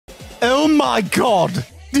Oh my god!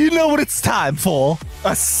 Do you know what it's time for?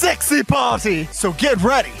 A sexy party! So get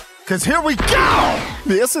ready, cause here we go!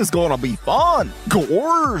 This is gonna be fun.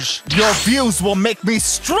 Gorge! Your views will make me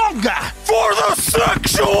stronger for the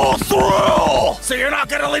sexual thrill! So you're not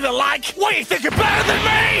gonna leave a like? What, you think you're better than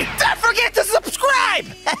me? Don't forget to subscribe!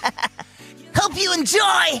 Hope you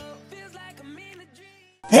enjoy!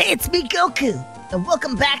 Hey, it's me, Goku, and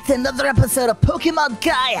welcome back to another episode of Pokemon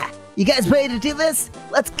Gaia. You guys ready to do this?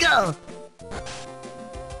 Let's go!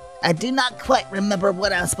 I do not quite remember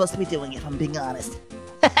what I was supposed to be doing, if I'm being honest.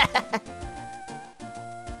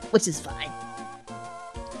 Which is fine.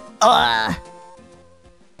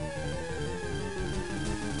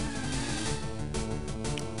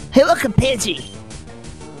 Hey, look, a Pidgey!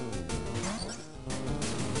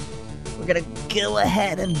 We're gonna go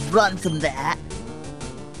ahead and run from that.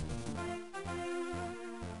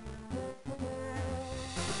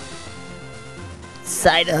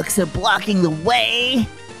 Side hooks are blocking the way,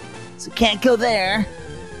 so can't go there.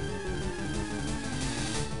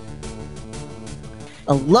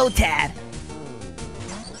 A Lotad.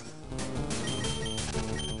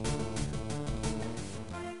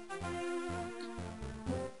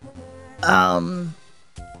 Oh,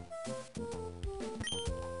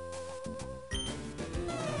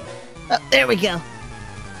 there we go.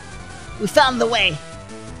 We found the way.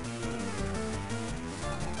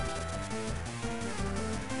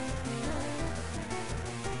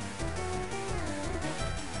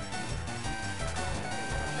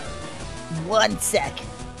 One sec.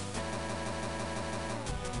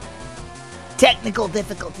 Technical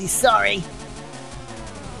difficulties, sorry.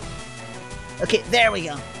 Okay, there we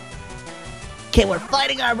go. Okay, we're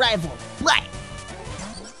fighting our rival, Butt.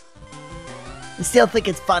 I still think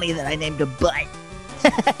it's funny that I named him Butt.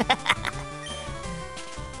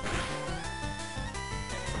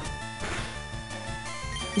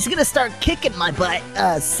 He's gonna start kicking my butt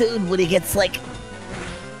soon when he gets, like,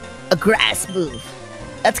 a grass move.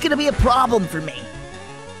 That's gonna be a problem for me.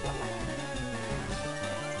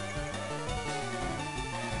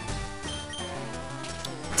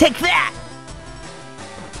 Take that!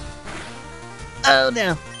 Oh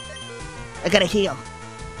no. I gotta heal.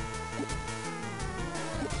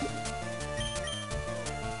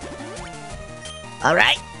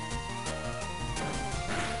 Alright.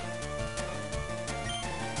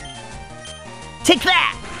 Take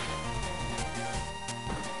that!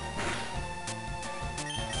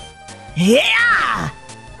 Yeah!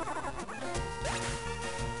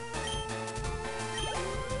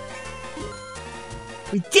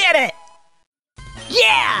 We did it!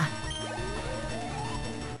 Yeah!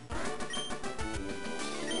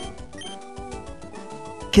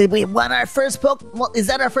 Could we won our first well, is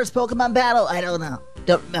that our first Pokemon battle? I don't know.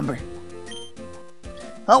 Don't remember.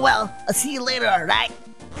 Oh well, I'll see you later, alright?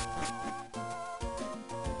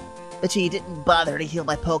 Bet you didn't bother to heal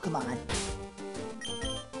my Pokemon.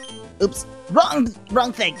 Oops, wrong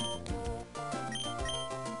thing.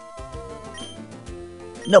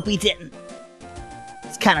 Nope, he didn't.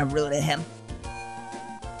 It's kind of rude of him.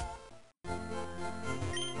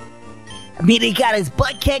 I mean, he got his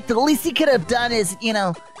butt kicked. The least he could have done is, you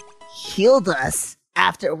know, healed us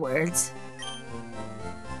afterwards.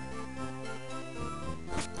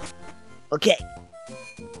 Okay.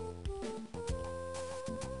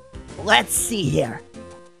 Let's see here.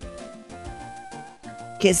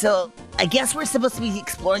 Okay, so I guess we're supposed to be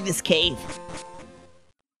exploring this cave.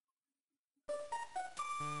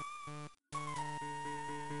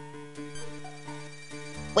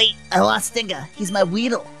 Wait, I lost Stinga. He's my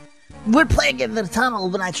Weedle. We're playing in the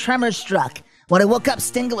tunnel when I tremor struck. When I woke up,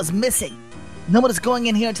 Stinga was missing. No one is going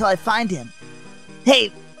in here until I find him.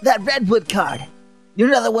 Hey, that Redwood card. You're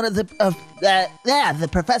another one of the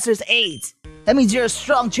professor's aides. That means you're a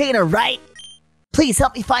strong trainer, right? Please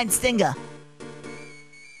help me find Stinga.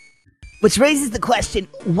 Which raises the question,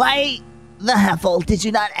 why the heffle did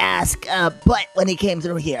you not ask Butt when he came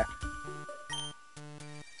through here?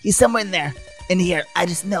 He's somewhere in here, I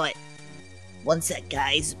just know it. One sec,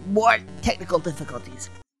 guys. More technical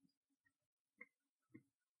difficulties.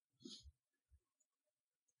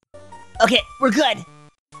 Okay, we're good.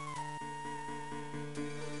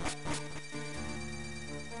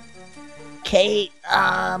 Okay,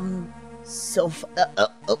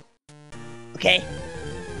 okay.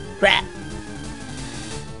 Crap.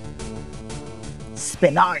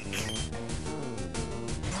 Spinark.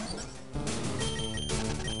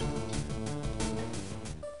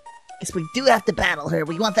 Guess we do have to battle her.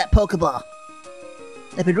 We want that Pokeball.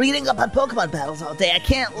 I've been reading up on Pokemon battles all day. I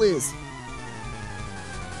can't lose.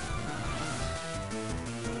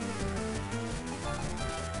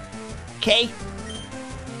 Okay.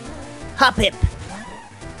 Hop Hip.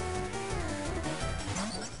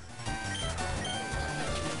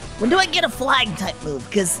 When do I get a flying type move?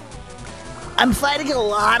 Because I'm fighting a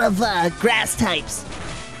lot of grass types.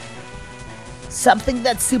 Something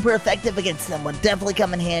that's super effective against them would definitely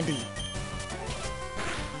come in handy.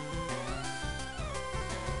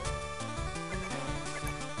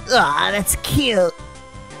 Aw, that's cute.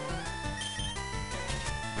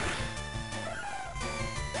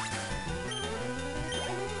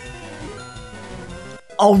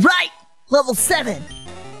 Alright, level 7.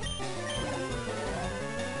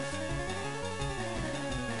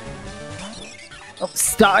 Oh,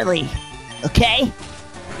 Starly. Okay.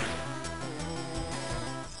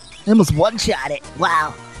 I almost one-shot it.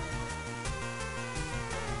 Wow.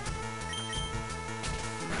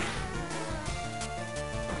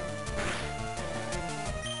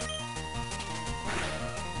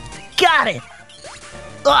 Got it.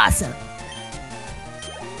 Awesome.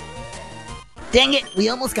 Dang it, we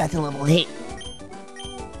almost got to level 8.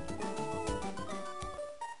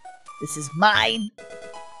 This is mine.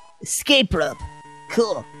 Escape rope.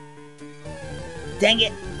 Cool. Dang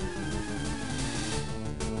it.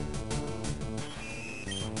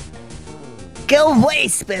 Go away,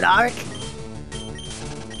 Spit Arc.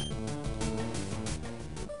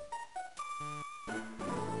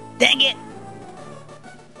 Dang it.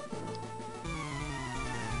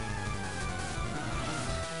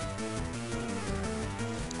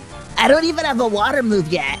 I don't even have a water move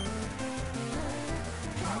yet.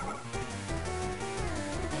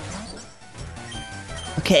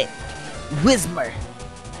 Okay, Whismer.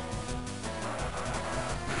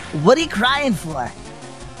 What are you crying for?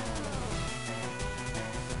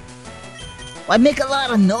 Why make a lot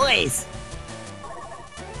of noise?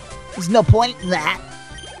 There's no point in that.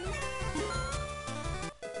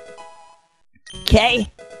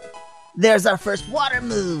 Okay, there's our first water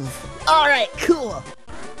move. Alright, cool.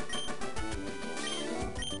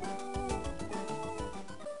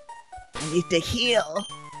 I need to heal.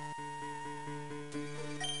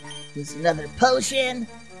 There's another potion.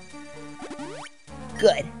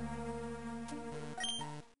 Good.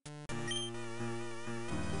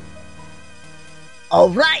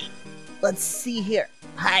 Alright! Let's see here.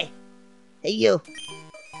 Hi. Hey, you.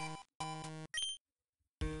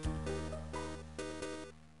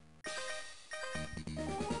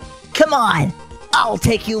 Come on! I'll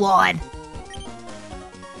take you on!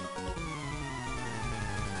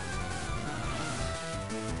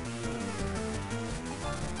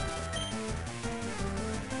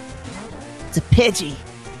 It's a Pidgey.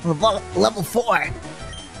 Level 4.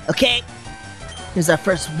 Okay. Here's our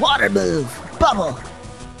first water move. Bubble.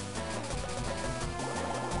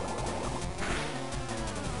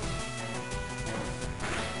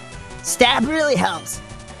 Stab really helps.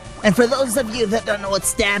 And for those of you that don't know what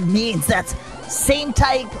stab means, that's same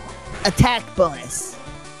type attack bonus.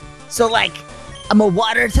 So like, I'm a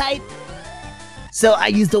water type. So I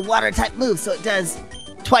used a water type move, so it does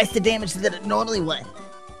twice the damage that it normally would.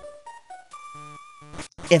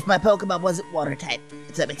 If my Pokemon wasn't water type,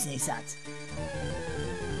 if that makes any sense.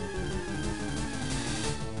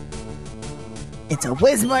 It's a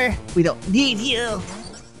Whismer. We don't need you.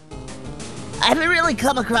 I haven't really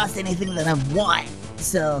come across anything that I want,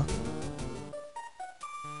 so...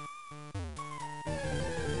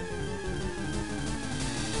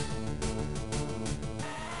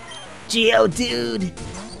 Geodude.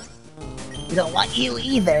 We don't want you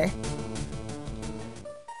either.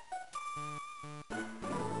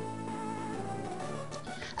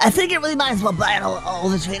 I think it really might as well battle all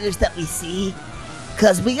the trainers that we see,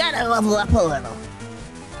 because we gotta level up a little.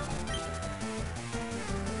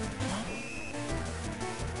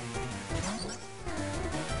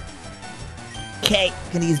 Okay,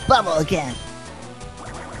 gonna use Bubble again.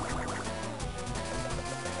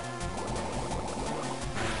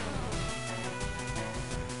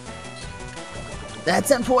 That's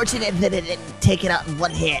unfortunate that it didn't take it out in one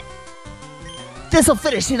hit. This'll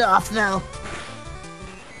finish it off though.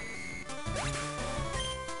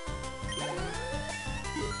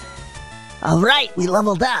 Alright, we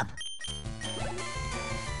leveled up.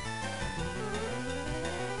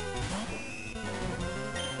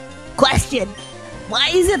 Question, why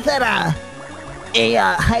is it that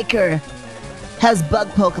a hiker has bug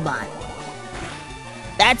Pokemon?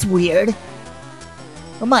 That's weird.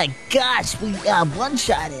 Oh my gosh, we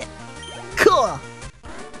one-shot it. Cool.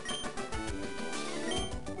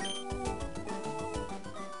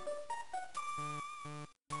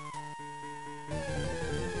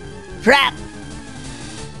 Crap!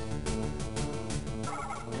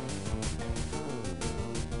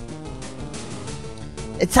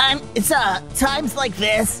 It's times like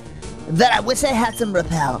this that I wish I had some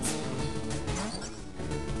repels.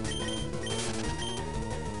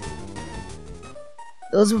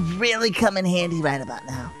 Those would really come in handy right about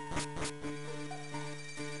now.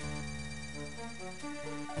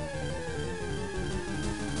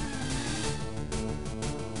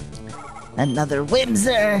 Another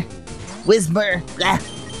Whimser. Whismer. Blah,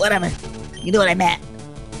 whatever. You know what I meant.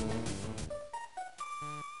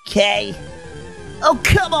 Okay. Oh,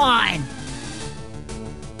 come on!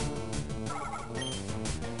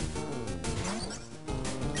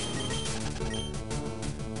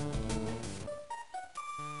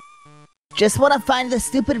 Just want to find the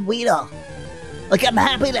stupid Weedle. Like, I'm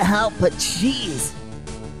happy to help, but jeez.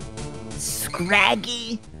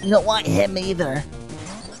 Scraggy? You don't want him either.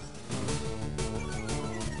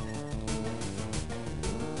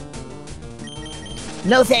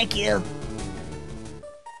 No, thank you.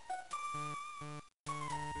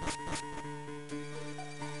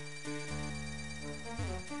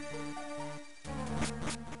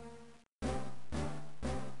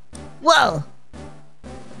 Whoa!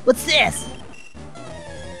 What's this?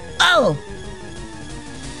 Oh!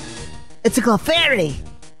 It's a Clefairy!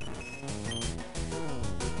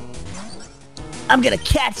 I'm gonna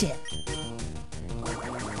catch it!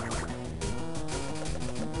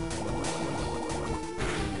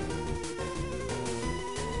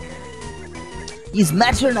 Use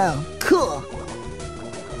Metronome! Cool!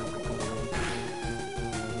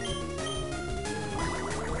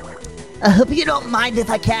 I hope you don't mind if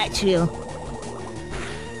I catch you.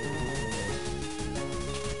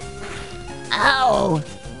 Ow!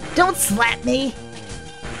 Don't slap me!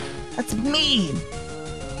 That's mean!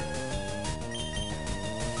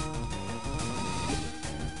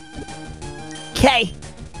 Okay!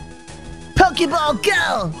 Pokeball,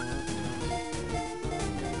 go!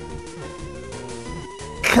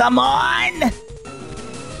 Come on!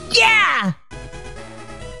 Yeah!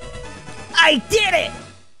 I did it!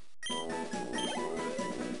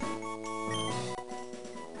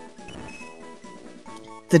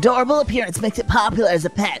 Its adorable appearance makes it popular as a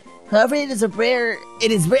pet. However, it is rare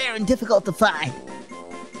and difficult to find.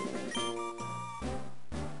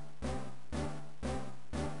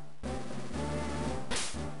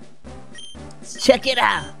 Let's check it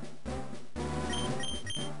out.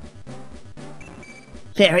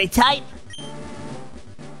 Fairy type.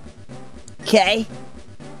 Okay.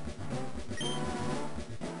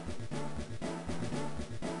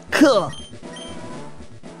 Cool.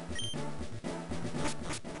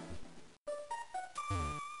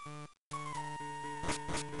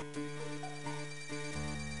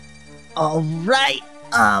 All right.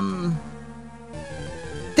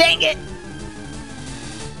 Dang it.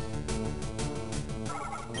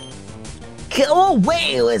 Go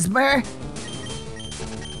away, Whisper.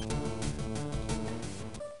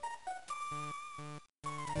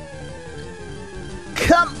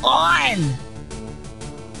 Come on.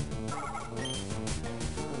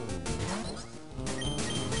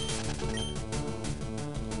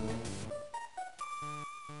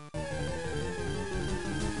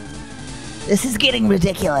 This is getting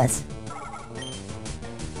ridiculous.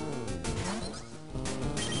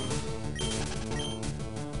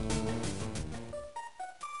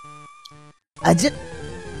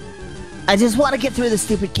 I just want to get through the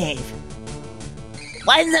stupid cave.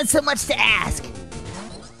 Why is that so much to ask?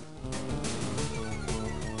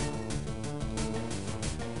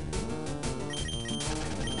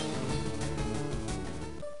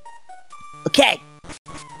 Okay.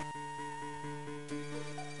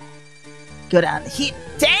 Go down here.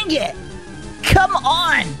 Dang it! Come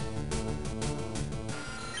on!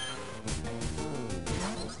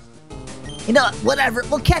 You know what? Whatever.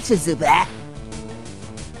 We'll catch a Zubat.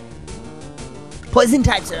 Poison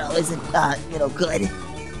types are always, good. And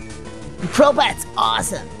Crobat's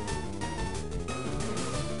awesome.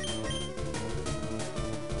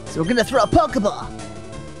 So we're gonna throw a Pokeball.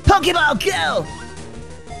 Pokeball, go!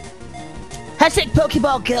 Hashtag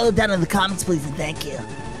Pokeball go down in the comments, please, and thank you.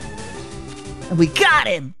 And we got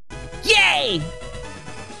him! Yay!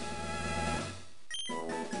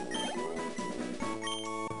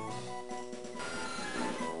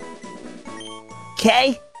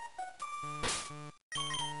 Okay.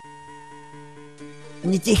 I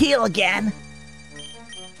need to heal again.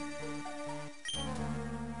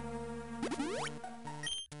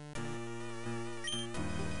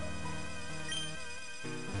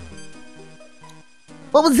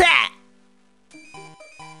 What was that?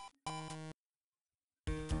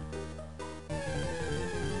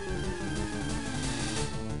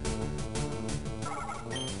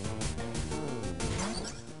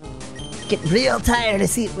 Getting real tired of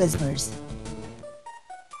seat whispers.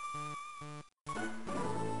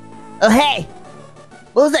 Oh, hey!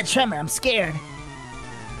 What was that tremor? I'm scared.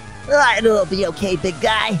 I know it'll be okay, big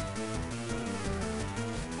guy.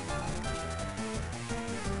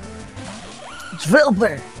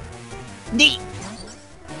 Drillbur. Neat.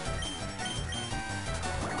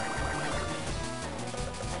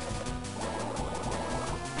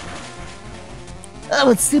 Oh,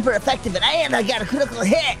 it's super effective, and I got a critical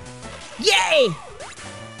hit. Yay!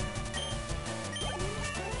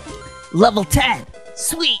 Level 10.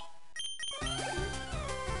 Sweet.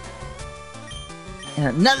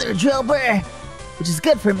 And another Drillbur, which is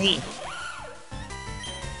good for me.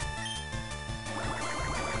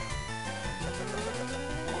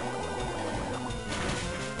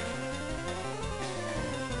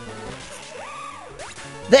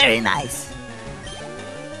 Very nice.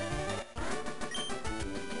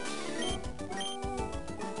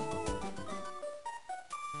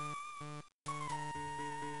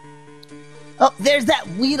 Oh, there's that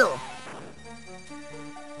Weedle.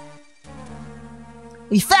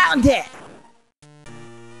 We found it!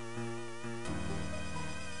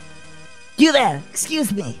 You there,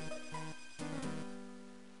 excuse me.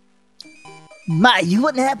 My, you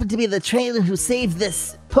wouldn't happen to be the trainer who saved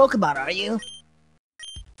this Pokemon, are you?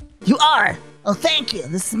 You are! Oh, thank you.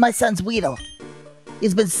 This is my son's Weedle.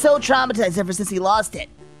 He's been so traumatized ever since he lost it.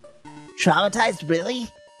 Traumatized, really?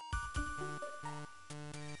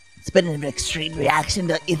 It's been an extreme reaction,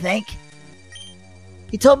 don't you think?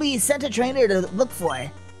 He told me he sent a trainer to look for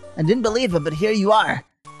it. I didn't believe him, but here you are.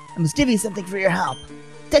 I must give you something for your help.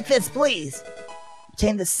 Take this, please.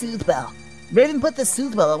 Obtain the Soothe Bell. Raven put the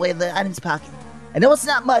Soothe Bell away in the item's pocket. I know it's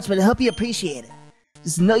not much, but I hope you appreciate it.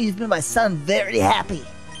 Just know you've made my son very happy.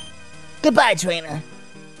 Goodbye, trainer.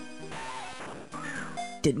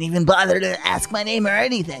 Didn't even bother to ask my name or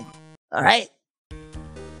anything. Alright?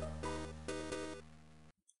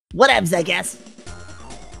 Whatevs, I guess.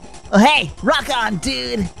 Oh, hey! Rock on,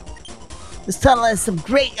 dude! This tunnel has some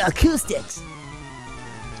great acoustics.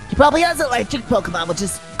 He probably has electric Pokemon, which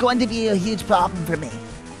is going to be a huge problem for me.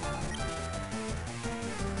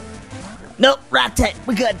 Nope, rock type.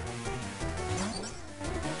 We're good.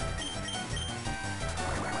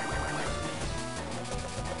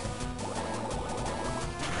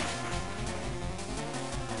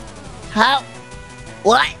 How?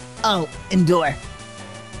 What? Oh, endure.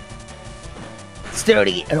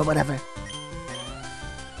 Sturdy, or whatever.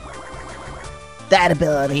 That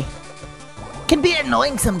ability can be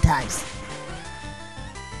annoying sometimes.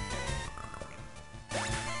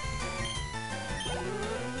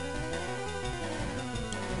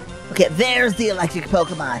 Okay, there's the electric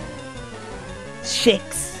Pokemon.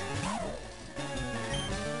 Shakes.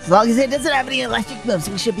 As long as it doesn't have any electric moves,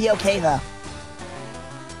 we should be okay though.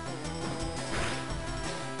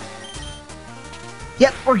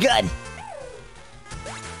 Yep, we're good.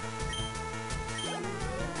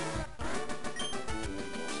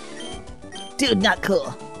 Dude, not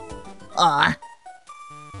cool. Aw.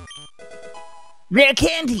 Rare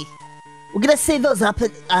candy! We're gonna save those up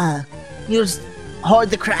and, just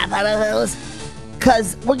hoard the crap out of those.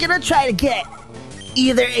 Cause we're gonna try to get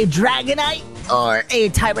either a Dragonite or a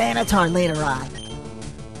Tyranitar later on.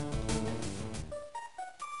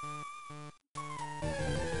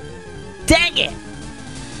 Dang it!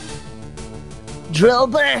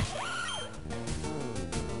 Drillbur?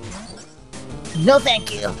 No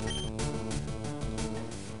thank you.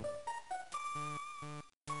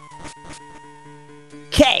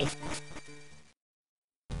 Okay.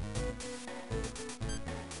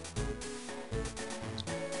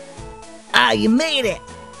 Ah, you made it!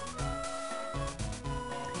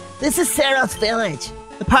 This is Seraph's village.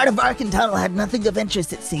 The part of Arkan Tunnel had nothing of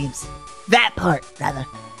interest, it seems. That part, rather.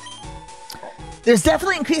 There's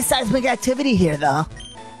definitely increased seismic activity here, though.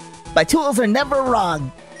 My tools are never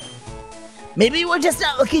wrong. Maybe we're just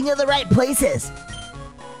not looking in the right places.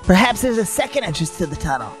 Perhaps there's a second entrance to the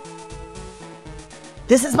tunnel.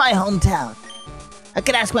 This is my hometown. I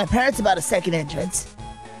could ask my parents about a second entrance.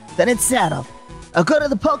 Then it's settled. I'll go to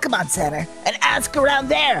the Pokemon Center and ask around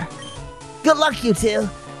there. Good luck, you two.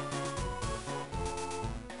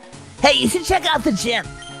 Hey, you should check out the gym.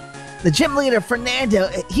 The gym leader, Fernando,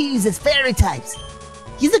 he uses fairy types.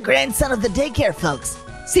 He's the grandson of the daycare folks.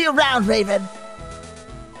 See you around, Raven.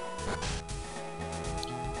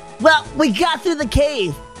 Well, we got through the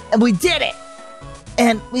cave, and we did it.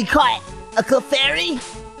 And we caught a Clefairy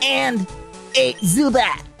and a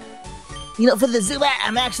Zubat. You know, for the Zubat,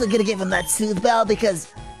 I'm actually gonna give him that Soothe Bell because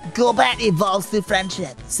Golbat evolves through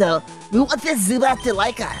friendship. So, we want this Zubat to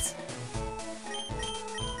like us.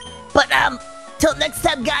 But, till next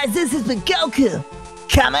time, guys, this has been Goku.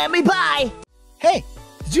 Come at me, bye! Hey,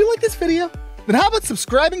 did you like this video? then how about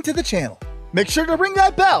subscribing to the channel? Make sure to ring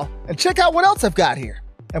that bell and check out what else I've got here.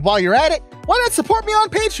 And while you're at it, why not support me on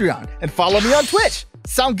Patreon and follow me on Twitch?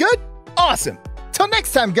 Sound good? Awesome. Till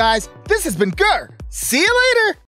next time, guys, this has been Gur. See you later.